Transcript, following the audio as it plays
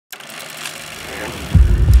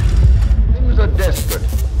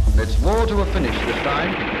war to a finish this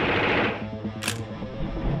time.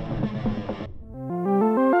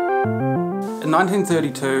 In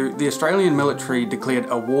 1932, the Australian military declared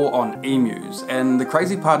a war on emus, and the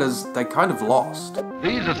crazy part is they kind of lost.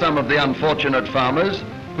 These are some of the unfortunate farmers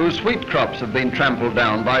whose wheat crops have been trampled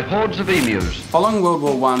down by hordes of emus. Following World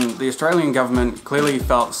War I, the Australian government clearly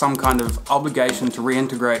felt some kind of obligation to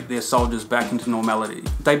reintegrate their soldiers back into normality.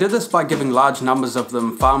 They did this by giving large numbers of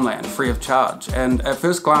them farmland free of charge, and at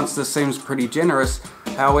first glance this seems pretty generous.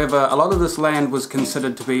 However, a lot of this land was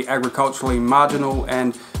considered to be agriculturally marginal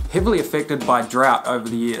and heavily affected by drought over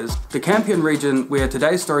the years. The Campion region, where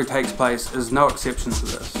today's story takes place, is no exception to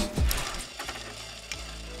this.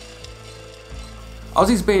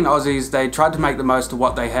 Aussies being Aussies, they tried to make the most of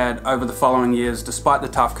what they had over the following years despite the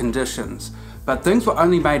tough conditions, but things were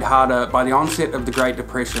only made harder by the onset of the Great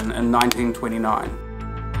Depression in 1929.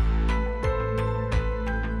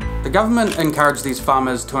 The government encouraged these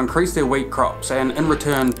farmers to increase their wheat crops and in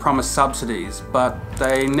return promised subsidies, but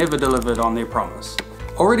they never delivered on their promise.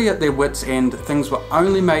 Already at their wits' end, things were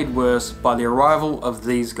only made worse by the arrival of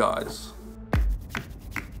these guys.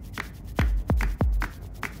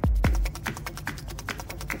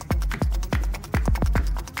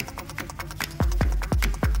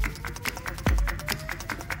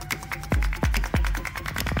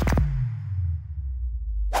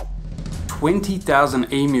 "20,000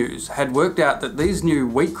 emus had worked out that these new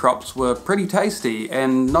wheat crops were pretty tasty,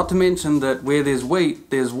 and not to mention that where there's wheat,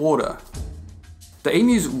 there's water." The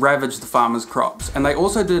emus ravaged the farmers' crops, and they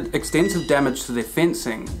also did extensive damage to their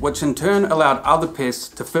fencing, which in turn allowed other pests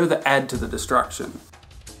to further add to the destruction.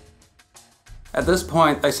 At this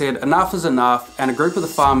point, they said enough is enough, and a group of the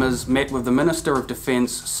farmers met with the Minister of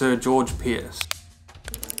Defence, Sir George Pearce.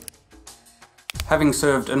 Having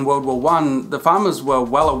served in World War I, the farmers were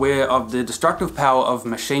well aware of the destructive power of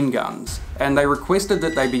machine guns, and they requested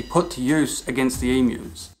that they be put to use against the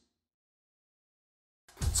emus.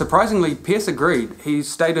 Surprisingly, Pearce agreed. He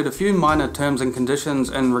stated a few minor terms and conditions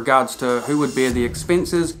in regards to who would bear the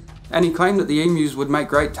expenses, and he claimed that the emus would make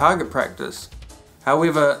great target practice.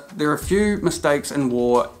 However, there are few mistakes in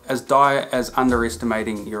war as dire as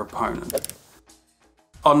underestimating your opponent.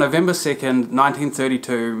 On November 2nd,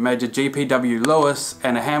 1932, Major G.P.W. Lewis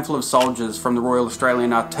and a handful of soldiers from the Royal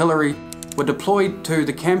Australian Artillery were deployed to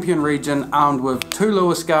the Campion region armed with 2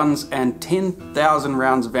 Lewis guns and 10,000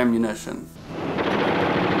 rounds of ammunition.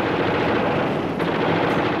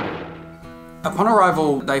 Upon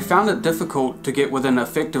arrival, they found it difficult to get within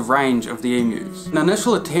effective range of the emus. An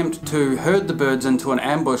initial attempt to herd the birds into an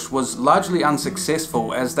ambush was largely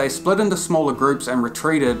unsuccessful as they split into smaller groups and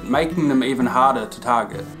retreated, making them even harder to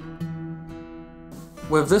target.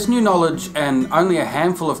 With this new knowledge and only a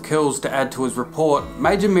handful of kills to add to his report,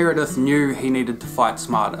 Major Meredith knew he needed to fight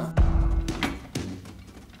smarter.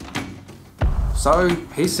 So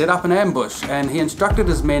he set up an ambush and he instructed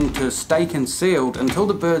his men to stay concealed until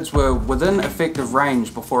the birds were within effective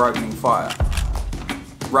range before opening fire.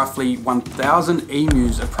 Roughly 1,000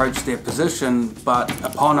 emus approached their position, but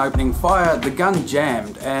upon opening fire, the gun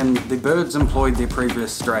jammed and the birds employed their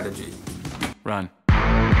previous strategy. Run.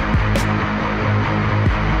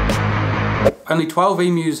 Only 12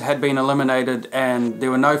 emus had been eliminated and there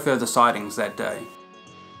were no further sightings that day.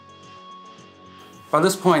 By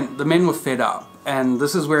this point, the men were fed up, and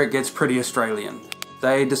this is where it gets pretty Australian.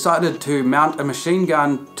 They decided to mount a machine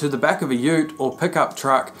gun to the back of a ute or pickup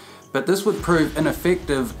truck, but this would prove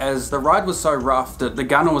ineffective as the ride was so rough that the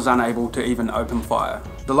gunner was unable to even open fire.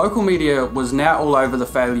 The local media was now all over the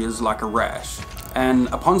failures like a rash, and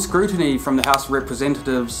upon scrutiny from the House of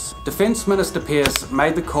Representatives, Defence Minister Pearce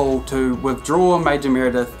made the call to withdraw Major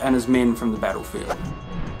Meredith and his men from the battlefield.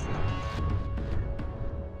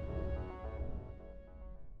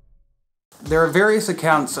 There are various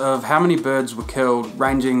accounts of how many birds were killed,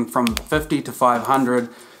 ranging from 50 to 500,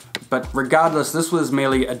 but regardless, this was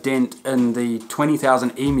merely a dent in the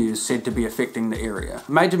 20,000 emus said to be affecting the area.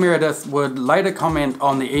 Major Meredith would later comment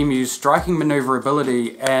on the emus' striking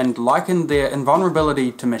manoeuvrability and likened their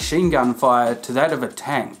invulnerability to machine gun fire to that of a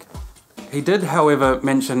tank. He did, however,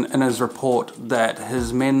 mention in his report that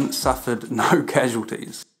his men suffered no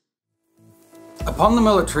casualties. Upon the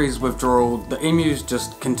military's withdrawal, the emus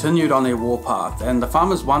just continued on their warpath, and the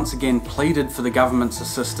farmers once again pleaded for the government's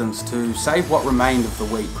assistance to save what remained of the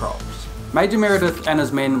wheat crops. Major Meredith and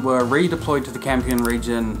his men were redeployed to the Campion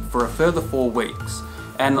region for a further 4 weeks,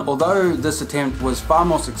 And although this attempt was far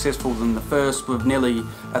more successful than the first, with nearly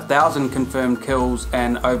 1,000 confirmed kills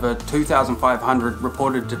and over 2,500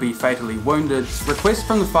 reported to be fatally wounded, requests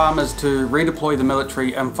from the farmers to redeploy the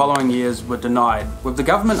military in following years were denied, with the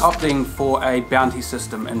government opting for a bounty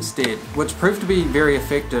system instead, which proved to be very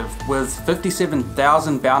effective, with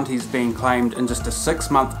 57,000 bounties being claimed in just a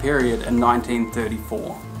 6-month period in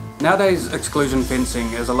 1934. Nowadays, exclusion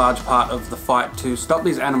fencing is a large part of the fight to stop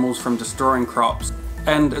these animals from destroying crops,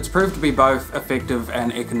 and it's proved to be both effective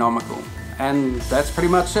and economical. And that's pretty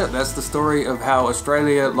much it. That's the story of how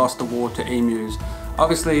Australia lost the war to emus.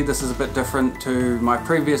 Obviously this is a bit different to my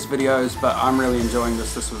previous videos, but I'm really enjoying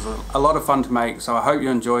this. This was a lot of fun to make, so I hope you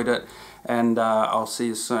enjoyed it, and I'll see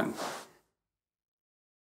you soon.